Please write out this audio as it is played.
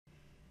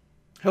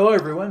Hello,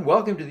 everyone.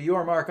 Welcome to the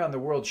Your Mark on the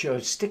World show.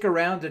 Stick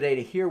around today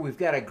to hear we've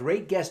got a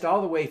great guest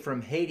all the way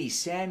from Haiti,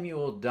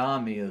 Samuel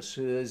Dameus,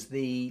 who is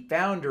the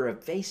founder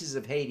of Faces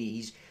of Haiti.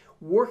 He's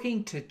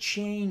working to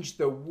change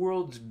the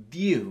world's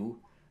view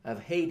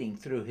of Haiti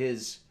through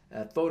his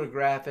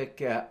photographic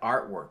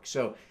artwork.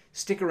 So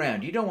stick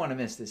around. You don't want to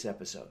miss this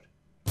episode.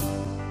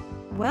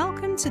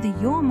 Welcome to the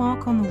Your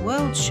Mark on the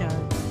World show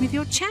with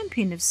your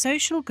champion of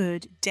social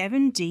good,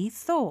 Devon D.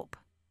 Thorpe.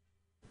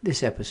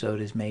 This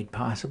episode is made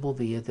possible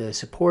via the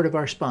support of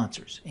our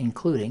sponsors,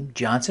 including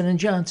Johnson &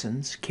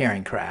 Johnson's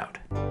Caring Crowd.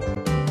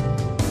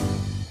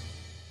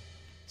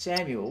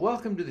 Samuel,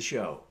 welcome to the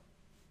show.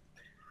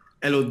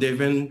 Hello,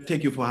 Devin.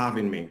 Thank you for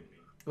having me.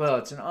 Well,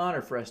 it's an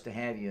honor for us to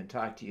have you and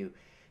talk to you.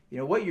 You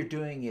know, what you're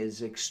doing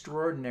is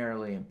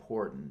extraordinarily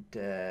important.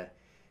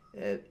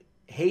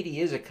 Haiti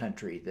is a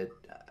country that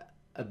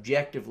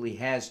objectively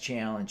has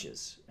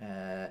challenges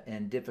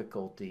and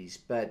difficulties,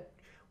 but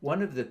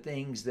one of the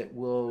things that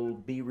will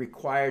be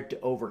required to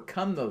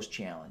overcome those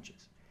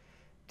challenges,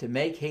 to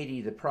make Haiti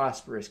the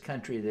prosperous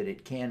country that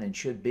it can and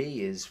should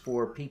be, is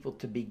for people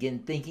to begin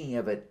thinking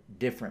of it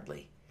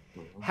differently.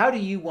 Mm-hmm. How do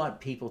you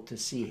want people to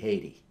see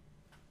Haiti?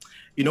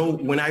 You know,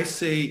 when I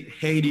say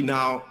Haiti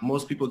now,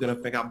 most people are going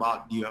to think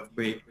about the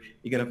earthquake.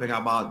 You're going to think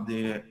about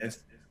the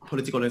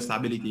political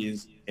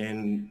instabilities,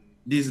 and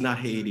this is not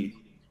Haiti.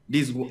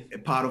 This is a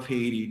part of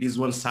Haiti. This is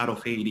one side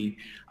of Haiti.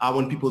 I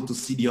want people to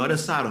see the other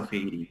side of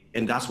Haiti.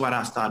 And that's why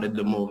I started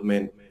the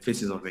movement,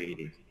 Faces of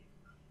Haiti.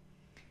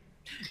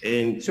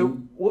 And so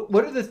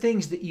what are the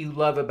things that you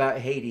love about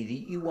Haiti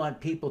that you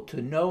want people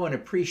to know and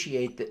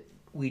appreciate that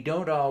we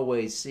don't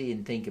always see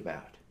and think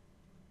about?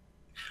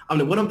 I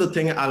mean, one of the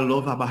things I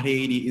love about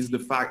Haiti is the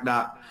fact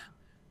that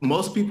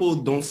most people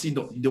don't see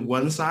the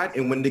one side.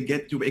 And when they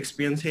get to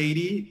experience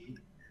Haiti,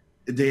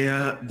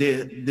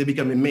 they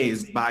become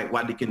amazed by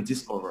what they can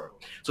discover.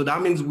 So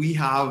that means we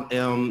have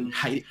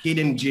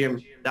hidden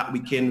gem that we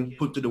can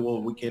put to the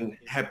world. We can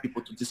help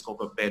people to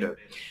discover better.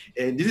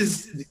 And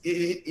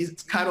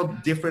it's kind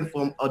of different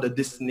from other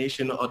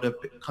destination, other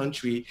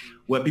country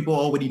where people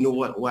already know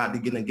what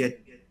they're gonna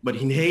get. But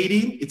in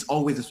Haiti, it's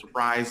always a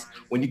surprise.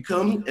 When you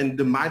come and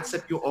the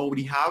mindset you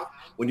already have,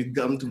 when you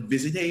come to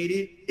visit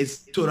Haiti, it's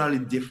totally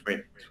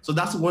different. So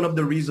that's one of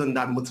the reasons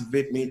that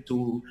motivate me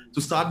to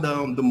start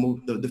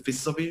the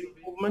Faces of Haiti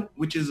movement,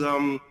 which is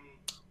an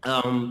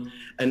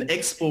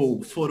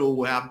expo photo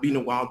where I've been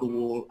around the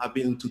world. I've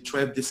been to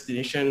 12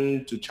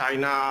 destinations, to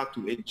China,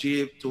 to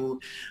Egypt, to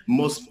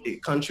most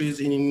countries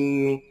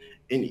in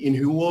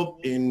Europe,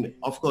 and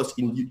of course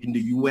in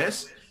the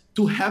US,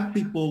 to help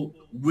people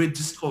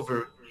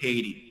rediscover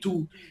Haiti,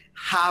 to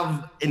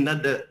have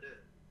another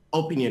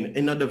opinion,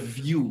 another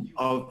view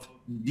of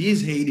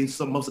these Haiti.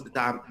 So most of the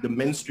time, the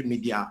mainstream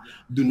media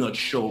do not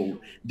show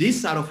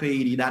this side of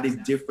Haiti that is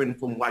different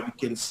from what you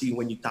can see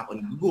when you tap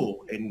on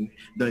Google and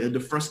the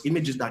first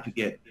images that you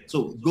get.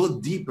 So go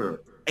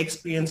deeper,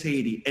 experience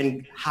Haiti,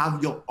 and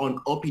have your own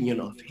opinion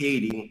of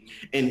Haiti,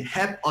 and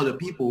help other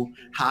people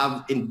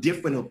have a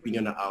different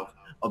opinion of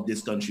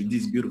this country,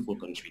 this beautiful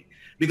country.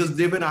 Because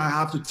David, I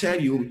have to tell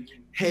you,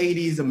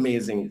 Haiti is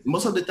amazing.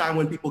 Most of the time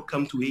when people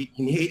come to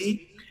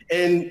Haiti,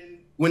 and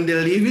when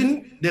they're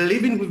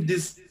living with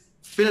this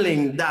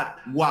feeling that,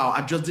 wow,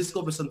 I just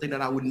discovered something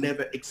that I would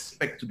never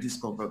expect to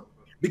discover.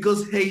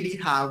 Because Haiti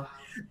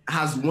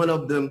has one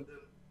of the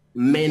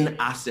main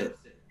assets.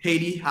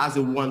 Haiti has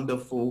a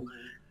wonderful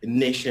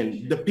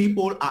nation. The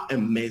people are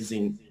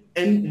amazing.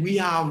 And we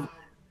have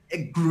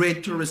a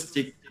great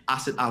touristic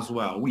asset as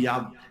well. We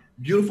have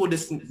beautiful,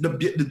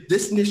 the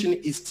destination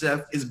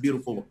itself is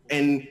beautiful.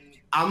 And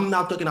I'm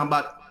not talking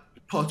about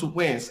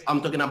Port-au-Prince.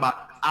 I'm talking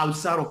about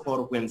outside of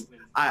Port-au-Prince.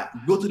 I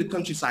go to the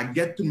countryside, I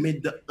get to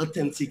meet the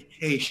authentic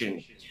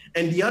Haitian.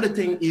 And the other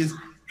thing is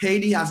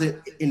Haiti has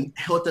an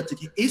authentic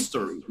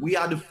history. We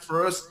are the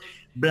first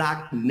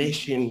Black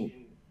nation.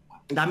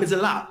 That means a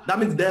lot. That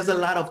means there's a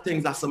lot of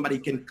things that somebody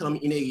can come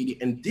in Haiti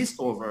and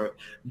discover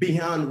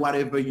beyond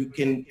whatever you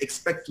can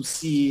expect to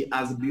see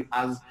as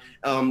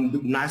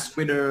nice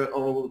weather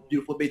or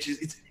beautiful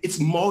beaches. It's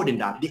more than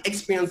that. The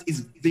experience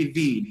is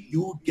vivid.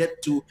 You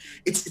get to,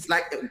 it's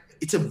like,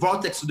 it's a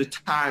vortex to the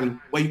time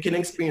where you can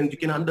experience, you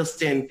can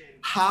understand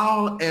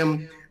how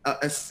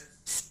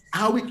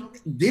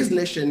this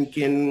nation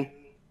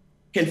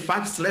can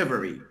fight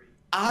slavery.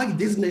 How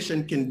this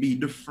nation can be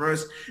the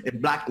first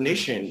Black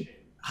nation.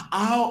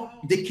 How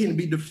they can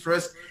be the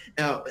first,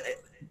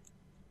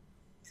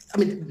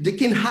 they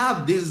can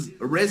have this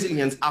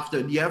resilience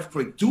after the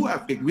earthquake, two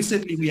earthquakes.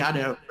 Recently, we had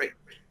an earthquake.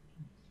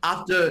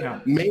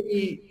 After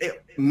many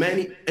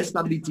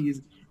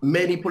instabilities,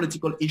 many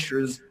political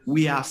issues,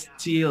 we are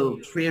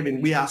still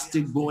thriving. We are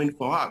still going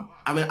forward.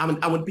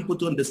 I want people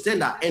to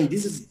understand that. And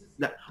this is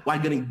why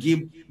I'm going to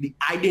give the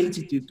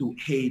identity to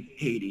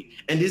Haiti.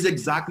 And this is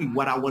exactly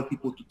what I want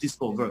people to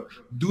discover.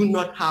 Do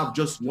not have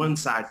just one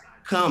side.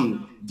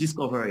 Come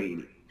discover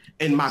Haiti.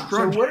 And my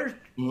project.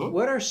 So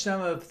what are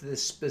some of the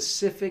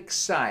specific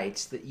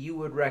sites that you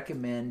would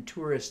recommend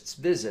tourists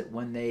visit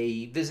when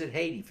they visit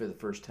Haiti for the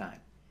first time?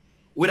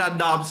 without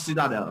doubt,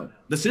 Citadel.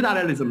 The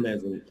Citadel is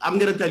amazing. I'm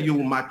gonna tell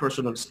you my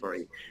personal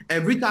story.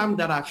 Every time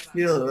that I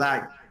feel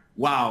like,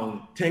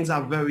 wow, things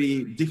are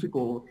very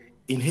difficult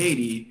in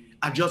Haiti,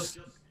 I just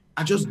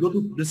go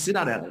to the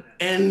Citadel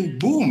and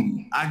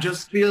boom, I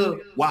just feel,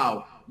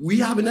 wow, we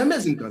have an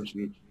amazing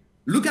country.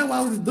 Look at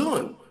what we've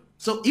done.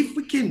 So if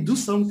we can do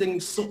something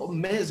so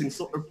amazing,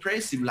 so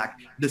impressive like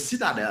the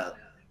Citadel,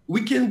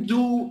 we can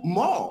do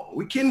more.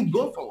 We can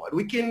go forward.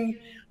 We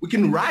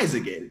can rise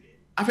again.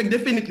 I think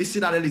definitely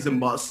Citadel is a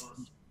must.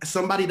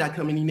 Somebody that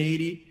coming in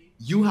Haiti,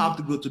 you have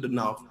to go to the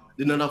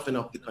northern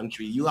of the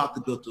country. You have to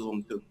go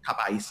to Cap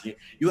Haitien.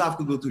 You have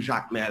to go to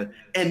Jacmel.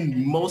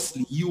 And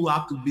mostly you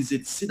have to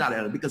visit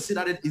Citadel because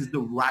Citadel is the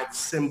right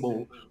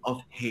symbol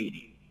of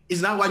Haiti.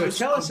 It's not what So you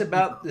tell us saw.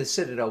 about the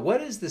Citadel.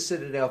 What is the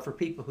Citadel for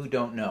people who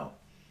don't know?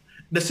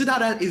 The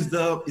Citadel is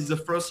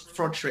the first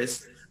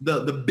fortress,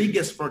 the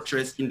biggest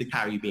fortress in the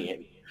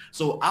Caribbean.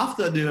 So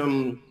after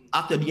the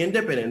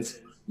independence,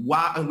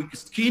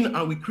 King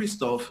Henri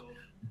Christophe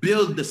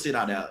built the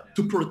Citadel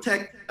to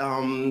protect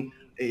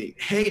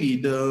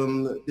Haiti,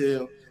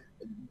 the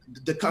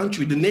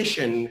country, the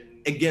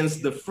nation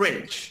against the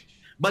French.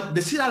 But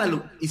the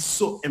Citadel is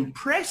so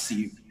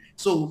impressive.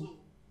 So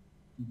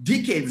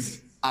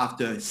decades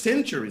after,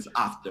 centuries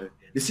after,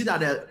 the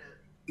Citadel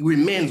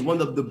remains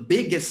one of the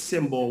biggest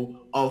symbol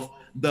of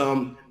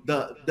the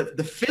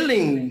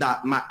feeling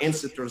that my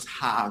ancestors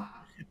had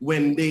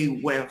when they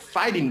were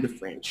fighting the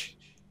French.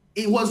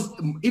 It was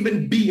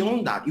even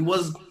beyond that. It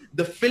was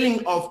the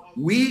feeling of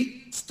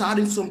we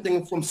starting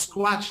something from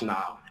scratch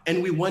now,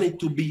 and we want it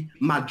to be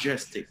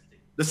majestic.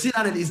 The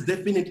Citadel is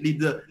definitely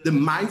the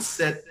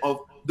mindset of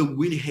the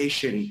Willie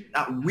Haitian.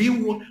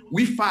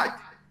 We fight,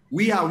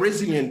 we are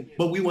resilient,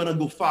 but we want to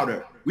go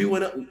farther. We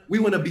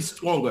want to be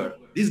stronger.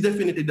 This is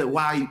definitely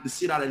why the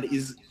Citadel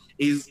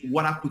is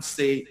what I could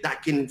say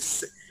that can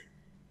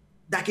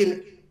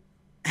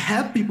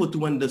help people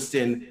to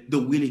understand the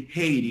Willie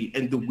Haiti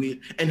and the will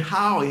and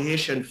how a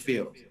Haitian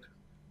feels.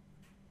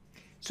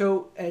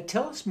 So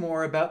tell us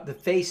more about the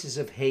Faces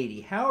of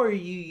Haiti. How are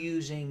you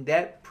using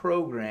that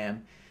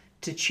program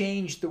to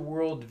change the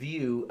world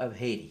view of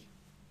Haiti?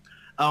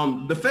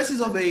 The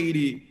Faces of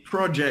Haiti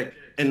project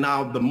and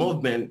now the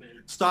movement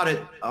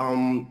started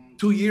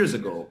 2 years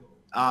ago.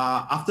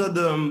 After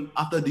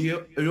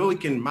the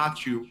Hurricane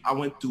Matthew, I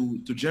went to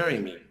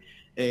Jeremy.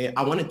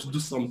 I wanted to do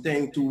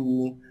something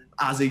to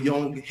as a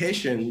young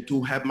Haitian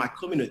to help my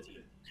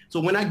community. So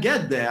when I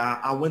get there,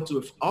 I went to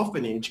an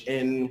orphanage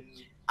and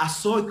I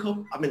saw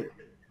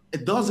a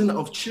dozen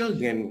of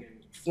children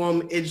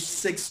from age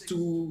 6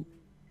 to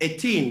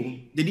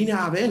 18. They didn't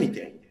have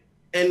anything.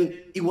 And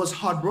it was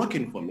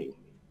heartbroken for me.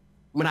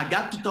 When I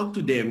got to talk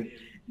to them,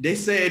 they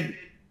said,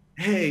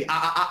 hey,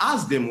 I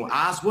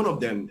asked one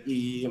of them,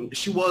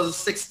 she was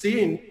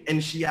 16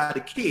 and she had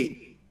a kid.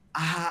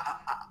 I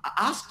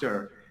asked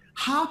her,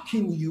 how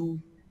can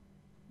you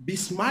be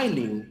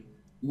smiling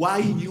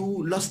while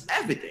you lost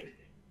everything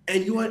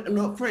and you are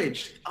not afraid?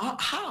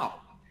 How?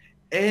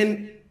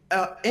 And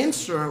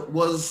answer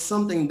was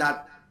something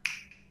that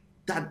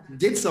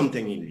did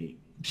something in me.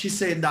 She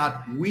said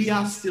that we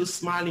are still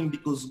smiling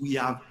because we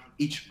have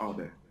each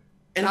other.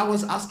 And I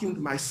was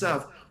asking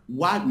myself,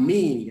 what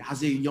me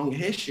as a young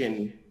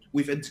Haitian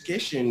with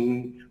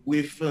education,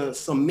 with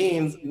some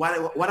means,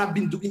 what I've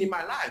been doing in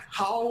my life?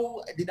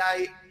 How did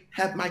I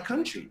help my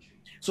country?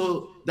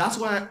 So that's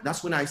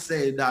when I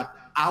say that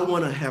I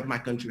want to help my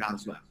country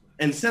as well.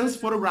 And since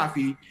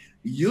photography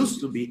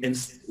used to be and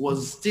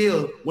was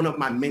still one of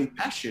my main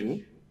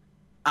passion,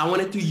 I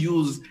wanted to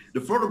use the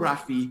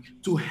photography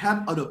to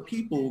help other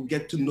people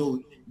get to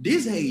know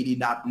this Haiti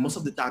that most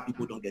of the time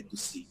people don't get to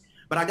see.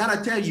 But I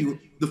gotta tell you,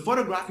 the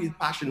photography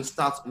passion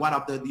starts right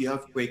after the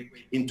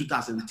earthquake in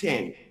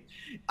 2010.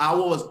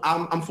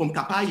 I'm from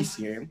Cap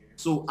Haitien,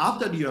 so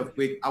after the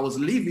earthquake, I was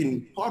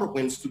leaving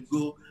Port-au-Prince to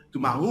go to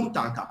my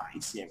hometown, Cap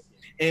Haitien.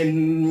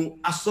 And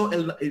I saw a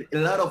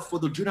lot of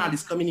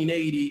photojournalists coming in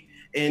Haiti,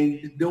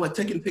 and they were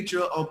taking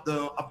picture of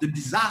the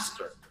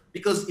disaster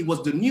because it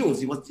was the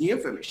news, it was the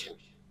information.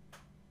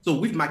 So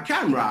with my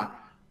camera,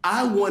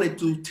 I wanted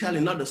to tell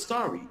another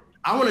story.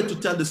 I wanted to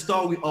tell the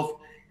story of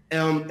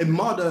a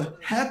mother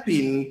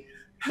helping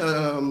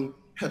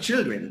her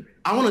children.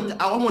 I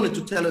wanted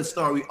to tell a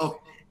story of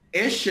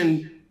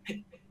Asian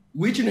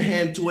reaching a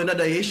hand to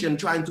another Asian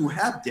trying to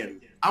help them.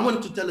 I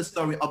wanted to tell a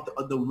story of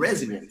the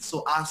resilience.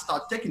 So I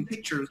start taking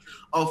pictures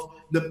of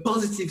the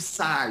positive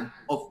side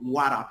of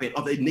what happened,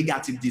 of a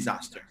negative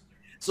disaster.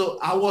 So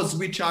I was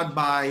reached out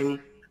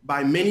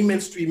by many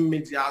mainstream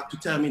media to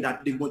tell me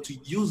that they want to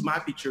use my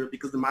picture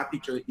because my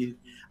picture is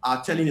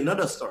telling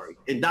another story.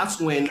 And that's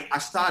when I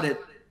started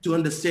to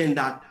understand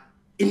that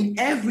in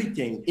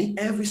everything, in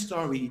every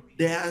story,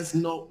 there is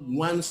not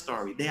one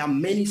story. There are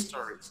many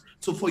stories.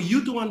 So for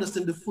you to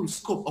understand the full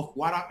scope of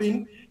what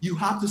happened, you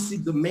have to see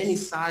the many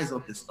sides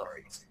of the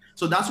stories.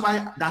 So that's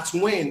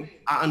when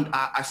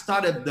I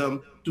started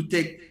to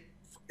take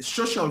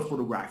social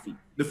photography,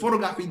 the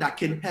photography that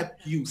can help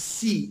you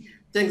see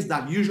things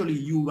that usually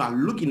you are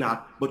looking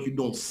at, but you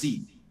don't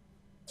see.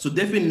 So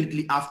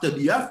definitely after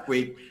the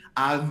earthquake,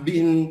 I've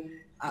been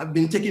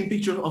taking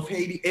pictures of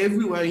Haiti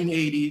everywhere in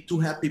Haiti to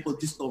help people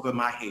discover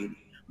my Haiti.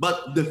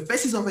 But the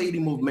Faces of Haiti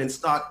movement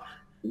start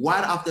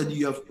right after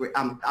the earthquake,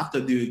 after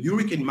the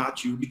Hurricane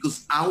Matthew,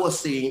 because I was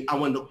saying I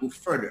want to go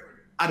further.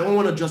 I don't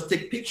want to just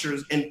take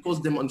pictures and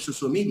post them on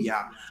social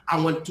media.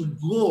 I want to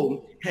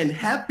go and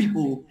help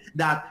people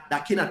that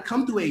cannot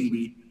come to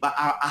Haiti, but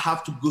I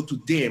have to go to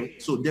them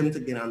so them to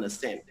can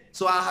understand.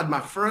 So I had my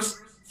first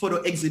photo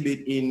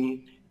exhibit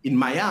in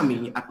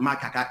Miami at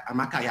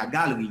Macaya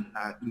Gallery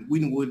in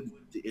Wynwood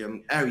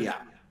area.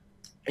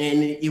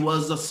 And it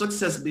was a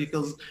success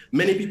because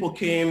many people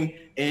came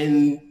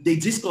and they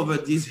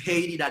discovered this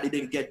Haiti that they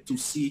didn't get to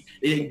see.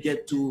 They didn't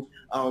get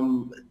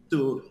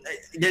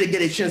they didn't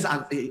get a chance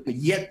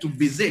yet to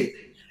visit.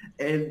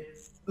 And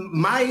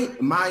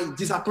my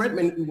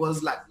disappointment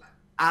was like,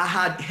 I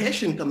had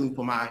Haitian coming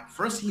for my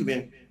first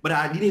event, but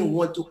I didn't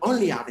want to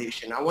only have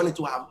Haitian. I wanted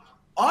to have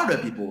other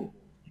people.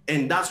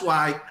 And that's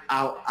why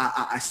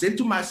I said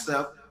to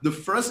myself, the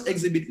first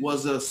exhibit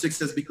was a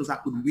success because I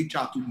could reach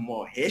out to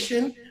more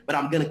Haitian, but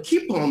I'm going to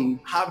keep on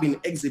having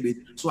exhibit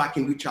so I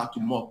can reach out to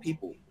more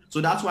people. So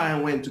that's why I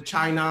went to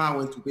China, I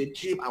went to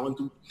Egypt, I went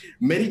to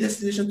many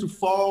destinations to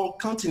 4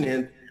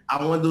 continents.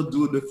 I want to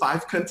do the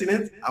 5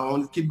 continents. I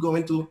want to keep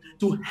going to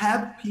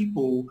help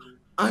people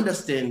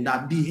understand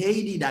that the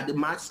Haiti, that the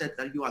mindset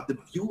that you have, the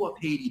view of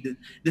Haiti,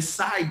 the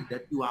side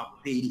that you have of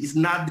Haiti is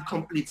not the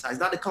complete size,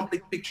 not the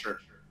complete picture.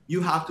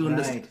 You have to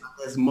understand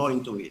there's more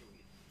into it.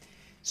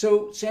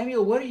 So,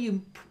 Samuel, what are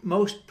you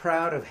most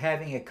proud of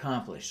having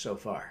accomplished so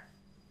far?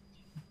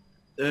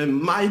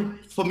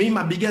 For me,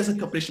 my biggest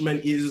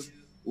accomplishment is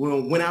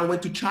when I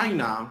went to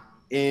China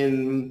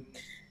and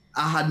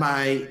I had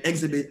my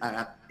exhibit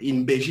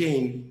in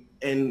Beijing,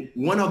 and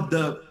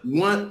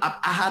I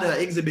had an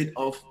exhibit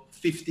of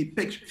 50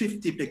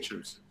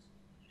 pictures.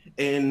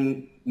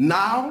 And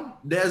now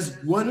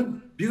there's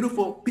one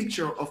beautiful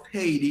picture of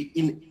Haiti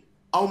in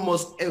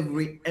almost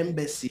every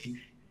embassy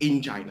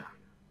in China.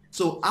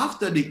 So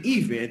after the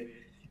event,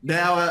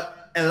 there were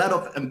a lot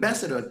of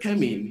ambassadors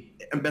coming,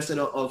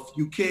 ambassador of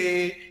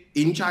UK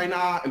in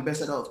China,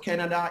 ambassador of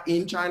Canada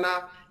in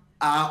China.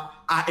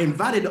 I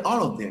invited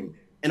all of them.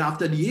 And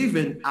after the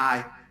event,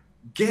 I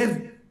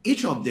gave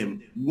each of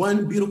them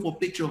one beautiful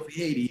picture of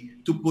Haiti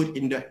to put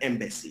in the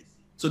embassy.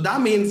 So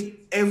that means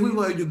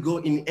everywhere you go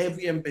in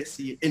every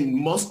embassy,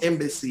 in most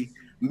embassy,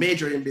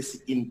 major embassy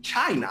in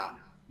China,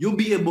 you'll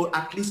be able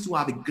at least to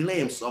have a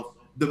glimpse of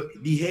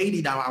the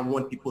Haiti that I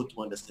want people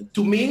to understand.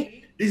 To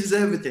me, this is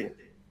everything.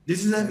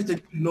 This is everything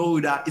to know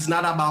that it's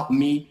not about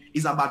me,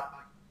 it's about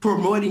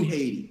promoting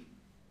Haiti.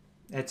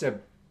 That's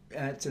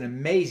an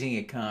amazing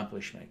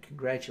accomplishment.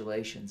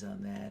 Congratulations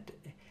on that.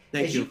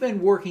 Thank you. You've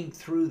been working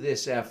through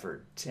this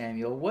effort,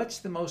 Samuel, what's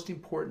the most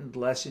important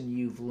lesson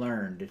you've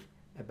learned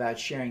about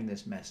sharing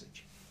this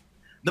message?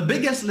 The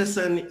biggest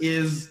lesson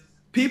is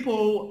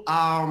people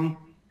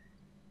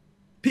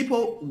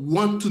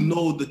want to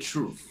know the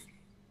truth.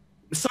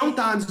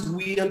 Sometimes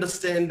we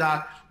understand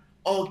that,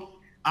 oh,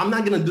 I'm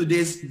not gonna do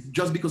this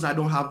just because I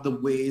don't have the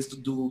ways to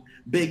do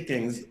big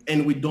things,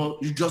 and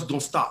you just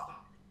don't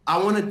stop. I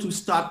wanted to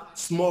start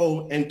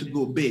small and to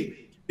go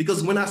big,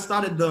 because when I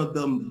started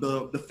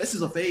the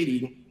Faces of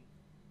Haiti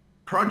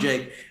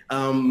project,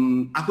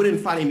 I couldn't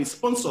find any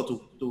sponsor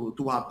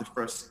to have the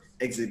first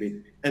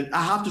exhibit. And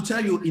I have to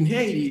tell you, in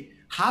Haiti,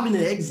 having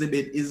an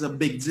exhibit is a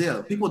big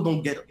deal. People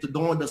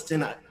don't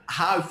understand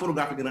how a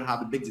photographer is gonna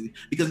have a big deal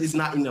because it's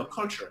not in their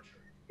culture.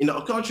 In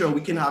our culture,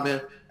 we can have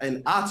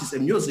an artist, a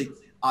music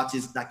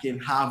artist that can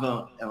have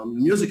a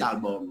music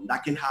album,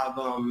 that can have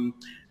a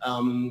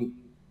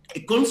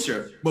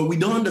concert, but we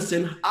don't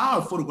understand how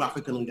a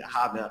photographer can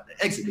have an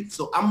exhibit.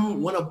 So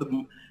I'm one of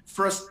the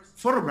first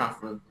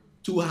photographers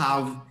to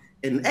have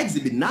an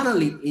exhibit, not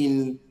only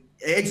in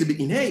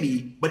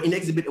Haiti, but an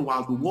exhibit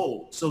around the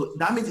world. So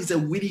that means it's a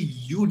really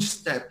huge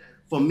step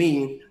for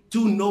me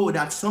to know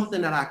that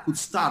something that I could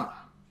start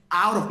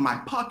out of my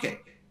pocket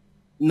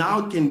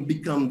now can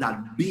become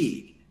that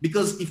big.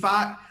 Because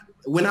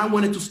when I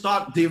wanted to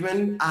start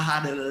Devon, I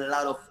had a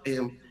lot of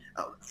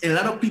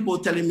people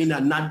telling me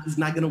that it's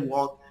not gonna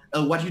work.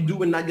 What you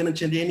do is not gonna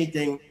change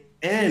anything.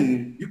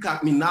 And you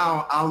got me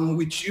now, I'm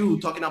with you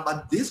talking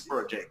about this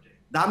project.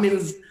 That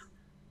means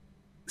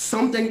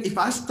something, if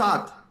I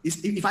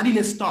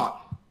didn't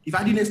start, if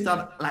I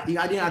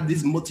didn't have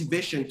this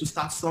motivation to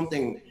start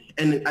something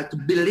and to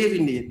believe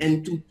in it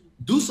and to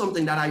do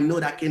something that I know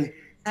that can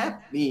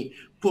help me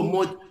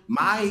promote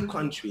my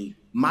country,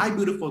 my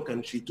beautiful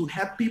country, to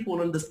help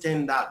people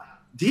understand that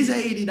this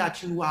Haiti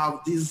that you have,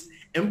 this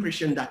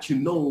impression that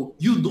you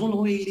don't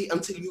know Haiti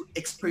until you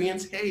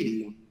experience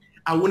Haiti.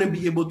 I wouldn't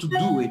be able to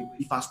do it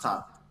if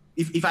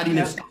I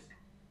didn't start.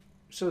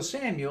 So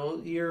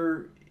Samuel,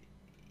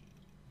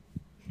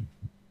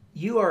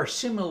 you are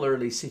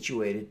similarly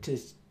situated to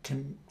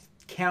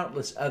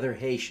countless other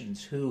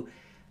Haitians who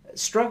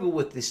struggle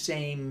with the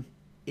same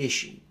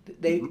issue.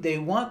 They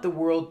want the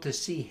world to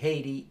see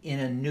Haiti in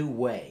a new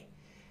way,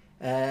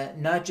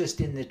 not just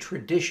in the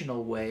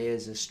traditional way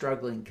as a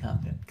struggling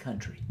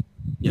country.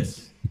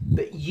 Yes.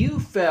 But you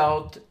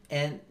felt,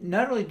 and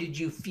not only did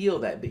you feel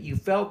that, but you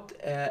felt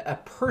a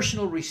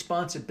personal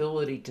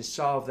responsibility to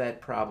solve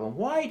that problem.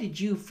 Why did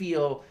you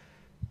feel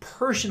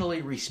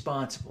personally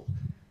responsible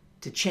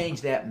to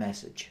change that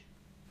message?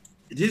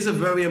 This is a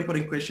very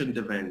important question,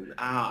 Devin.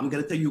 I'm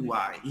going to tell you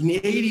why. In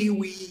Haiti,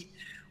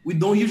 we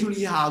don't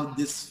usually have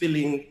this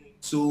feeling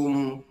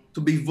to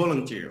be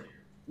volunteer.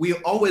 We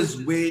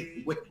always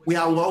wait. We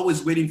are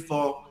always waiting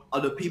for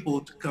other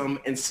people to come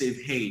and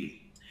save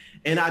Haiti.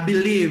 And I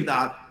believe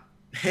that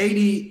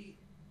Haiti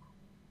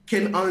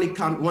can only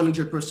count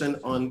 100%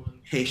 on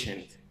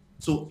Haitians.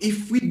 So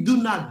if we do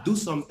not do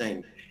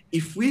something,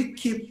 if we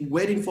keep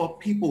waiting for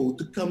people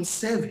to come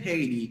save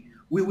Haiti,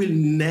 we will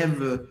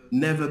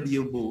never be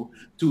able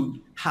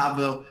to have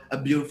a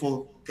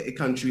beautiful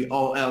country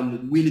or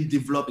really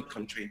developed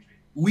country.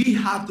 We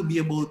have to be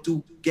able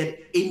to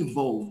get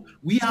involved.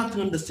 We have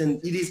to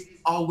understand it is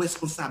our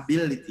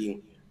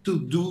responsibility to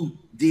do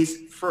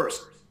this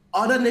first.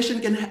 Other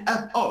nations can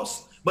help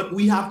us, but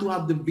we have to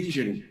have the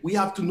vision. We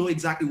have to know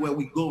exactly where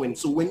we're going.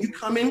 So when you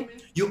come in,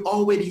 you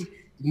already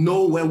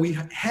know where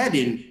we're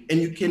heading and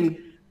you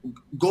can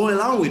go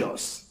along with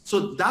us.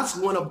 So that's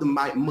one of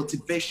my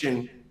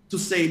motivation to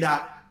say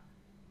that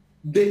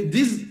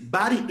this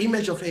body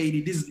image of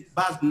Haiti, this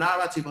bad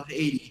narrative of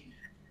Haiti,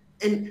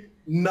 and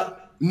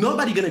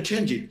nobody gonna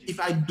change it if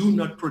I do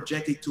not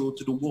project it to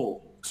the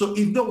world. So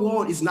if the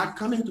world is not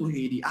coming to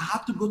Haiti, I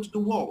have to go to the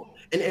world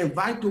and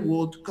invite the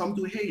world to come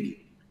to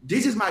Haiti.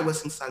 This is my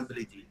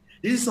responsibility.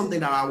 This is something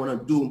that I want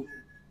to do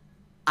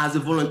as a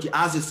volunteer,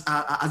 as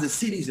a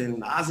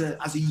citizen, as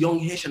a young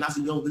Haitian, as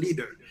a young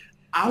leader.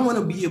 I want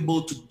to be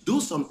able to do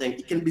something.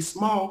 It can be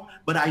small,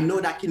 but I know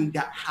that can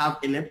have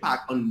an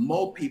impact on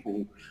more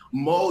people,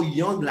 more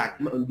young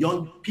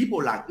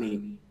people like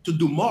me to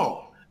do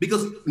more.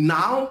 Because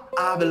now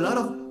I have a lot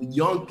of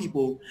young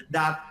people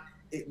that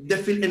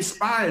they feel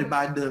inspired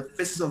by the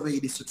Faces of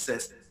Haiti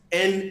success.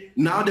 And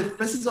now the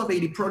Faces of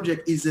Haiti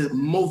project is a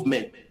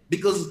movement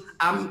because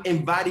I'm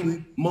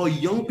inviting more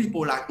young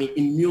people like me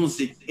in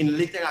music, in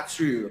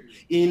literature,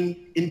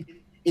 in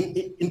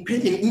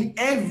painting, in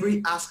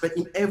every aspect,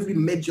 in every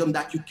medium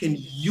that you can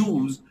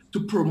use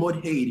to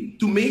promote Haiti.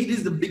 To me, this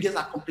is the biggest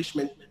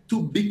accomplishment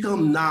to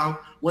become now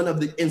one of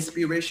the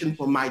inspiration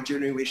for my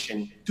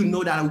generation, to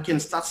know that we can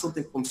start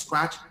something from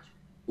scratch.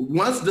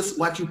 Once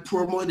what you're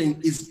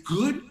promoting is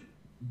good,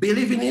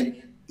 believe in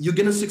it, you're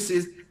gonna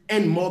succeed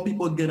and more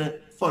people are gonna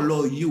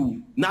follow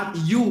you. Not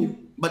you,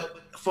 but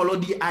follow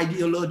the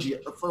ideology,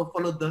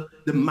 follow the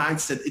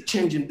mindset,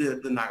 changing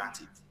the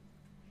narrative.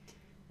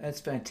 That's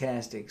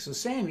fantastic. So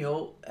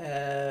Samuel,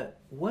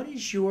 what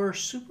is your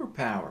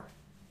superpower?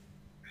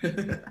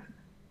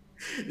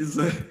 It's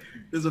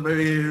a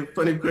very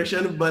funny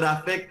question, but I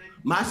think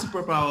my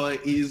superpower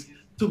is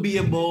to be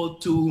able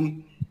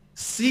to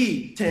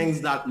see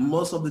things that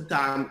most of the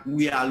time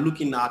we are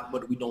looking at,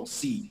 but we don't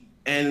see.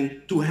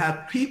 And to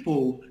help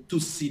people to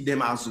see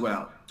them as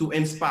well, to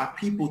inspire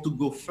people to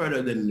go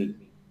further than me.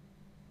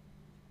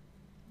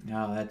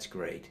 No, that's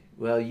great.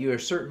 Well, you are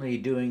certainly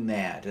doing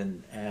that,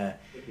 and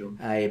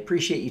I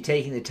appreciate you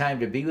taking the time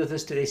to be with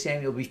us today,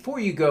 Samuel. Before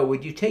you go,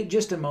 would you take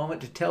just a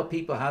moment to tell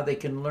people how they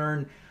can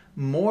learn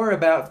more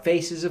about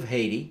Faces of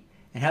Haiti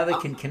and how they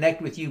can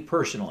connect with you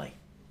personally?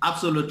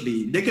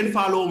 Absolutely. They can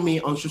follow me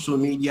on social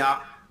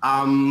media,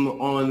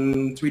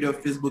 on Twitter,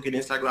 Facebook, and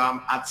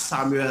Instagram at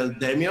Samuel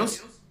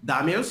Dameus.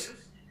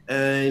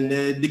 And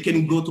they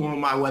can go to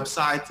my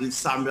website,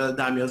 it's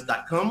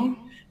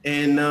samueldameus.com.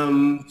 And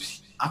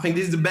I think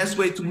this is the best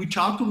way to reach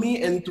out to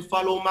me and to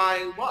follow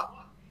my work.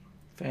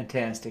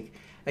 Fantastic.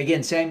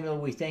 Again, Samuel,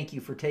 we thank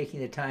you for taking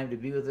the time to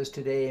be with us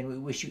today, and we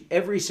wish you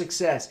every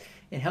success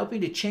in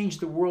helping to change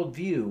the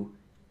worldview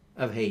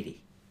of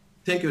Haiti.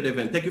 Thank you,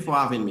 Devin. Thank you for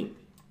having me.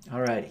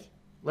 All righty.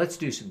 Let's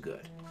do some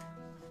good.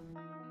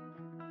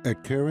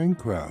 At Caring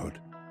Crowd,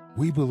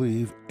 we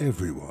believe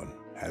everyone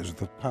has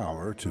the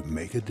power to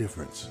make a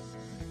difference.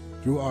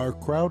 Through our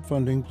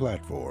crowdfunding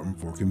platform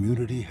for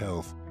community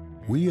health,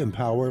 we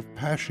empower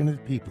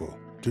passionate people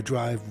to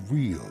drive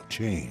real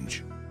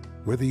change.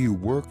 Whether you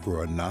work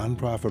for a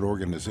nonprofit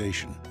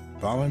organization,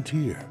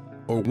 volunteer,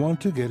 or want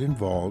to get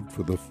involved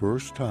for the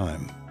first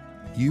time,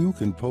 you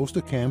can post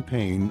a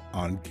campaign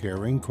on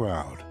Caring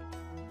Crowd.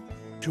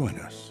 Join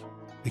us,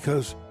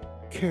 because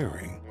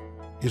caring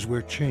is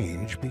where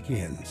change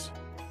begins.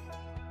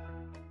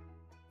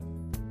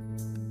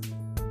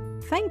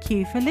 Thank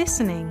you for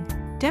listening.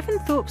 Devon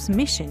Thorpe's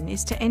mission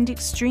is to end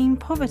extreme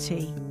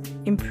poverty,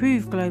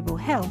 improve global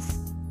health,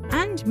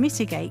 and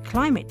mitigate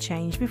climate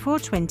change before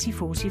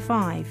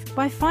 2045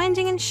 by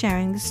finding and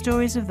sharing the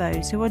stories of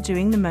those who are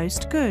doing the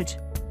most good.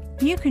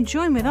 You can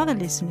join with other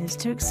listeners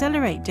to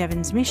accelerate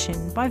Devon's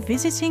mission by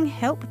visiting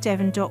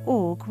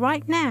helpdevon.org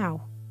right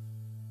now.